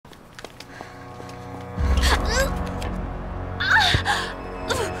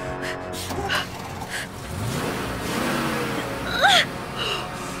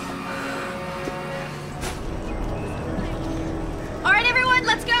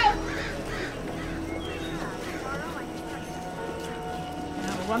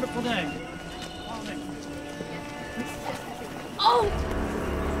wonderful day. Oh!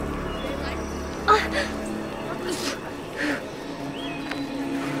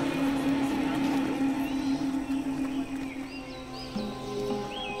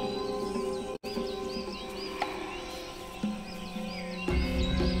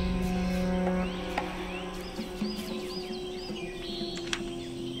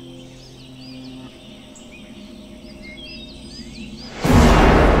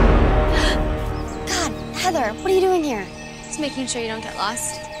 Heather, what are you doing here? Just making sure you don't get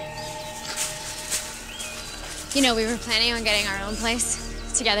lost. You know, we were planning on getting our own place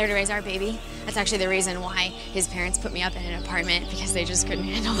together to raise our baby. That's actually the reason why his parents put me up in an apartment, because they just couldn't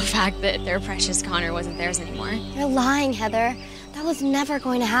handle the fact that their precious Connor wasn't theirs anymore. You're lying, Heather. That was never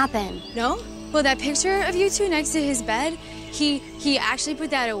going to happen. No? Well, that picture of you two next to his bed, he actually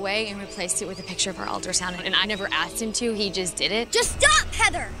put that away and replaced it with a picture of our ultrasound, and I never asked him to, he just did it. Just stop,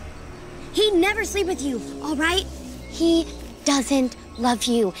 Heather! He'd never sleep with you, all right? He doesn't love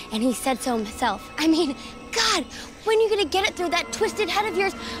you, and he said so himself. I mean, God, when are you gonna get it through that twisted head of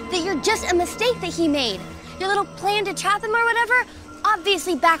yours that you're just a mistake that he made? Your little plan to trap him or whatever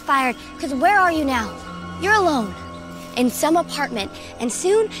obviously backfired, because where are you now? You're alone in some apartment, and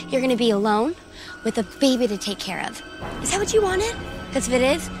soon you're gonna be alone with a baby to take care of. Is that what you wanted? Because if it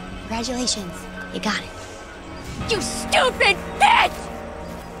is, congratulations, you got it. You stupid bitch!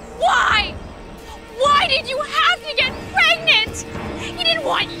 Why? Why did you have to get pregnant? He didn't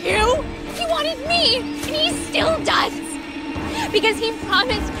want you. He wanted me, and he still does. Because he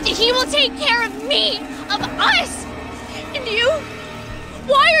promised that he will take care of me, of us. And you?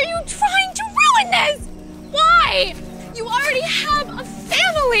 Why are you trying to ruin this? Why? You already have a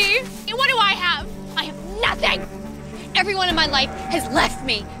family. And what do I have? I have nothing. Everyone in my life has left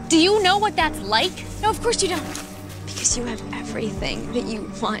me. Do you know what that's like? No, of course you don't. Because you have everything that you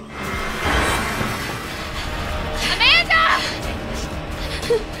want. Amanda!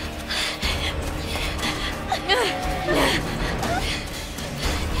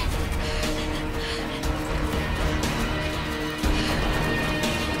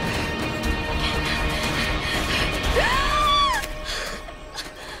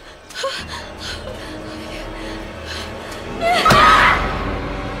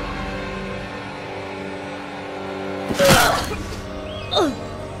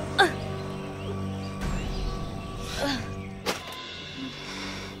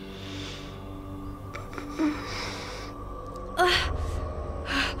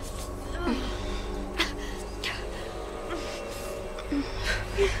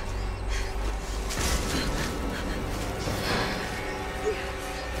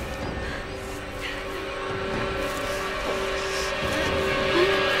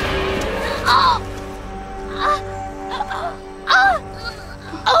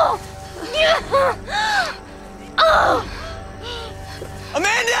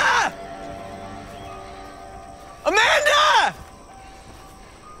 Amanda! Amanda!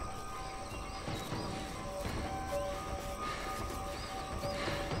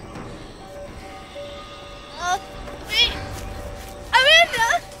 Amanda!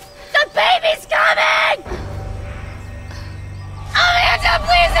 The baby's coming! Amanda,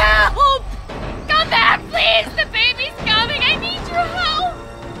 please help! Come back, please! The baby's coming! I need your help!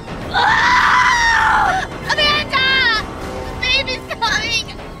 Ah! Amanda! The baby's coming!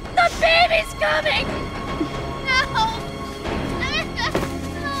 The baby's coming! No! Amanda,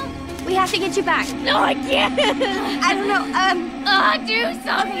 no! We have to get you back. No, I can't! I don't know, do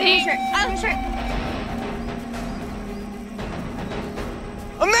something! Okay, sure. Sure.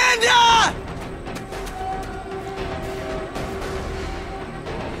 Amanda!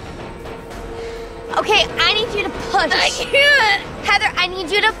 Okay, I need you to push. I can't! Heather, I need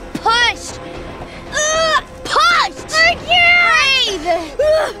you to push. Push! I can't!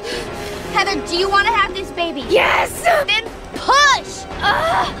 Breathe! Heather, do you want to have this baby? Yes! Then push!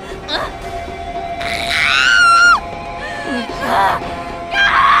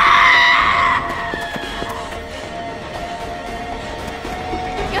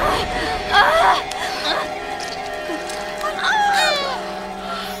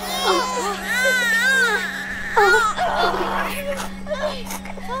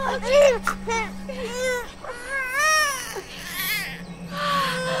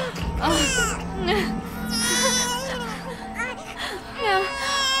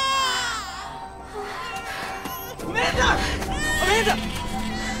 Amanda! Amanda!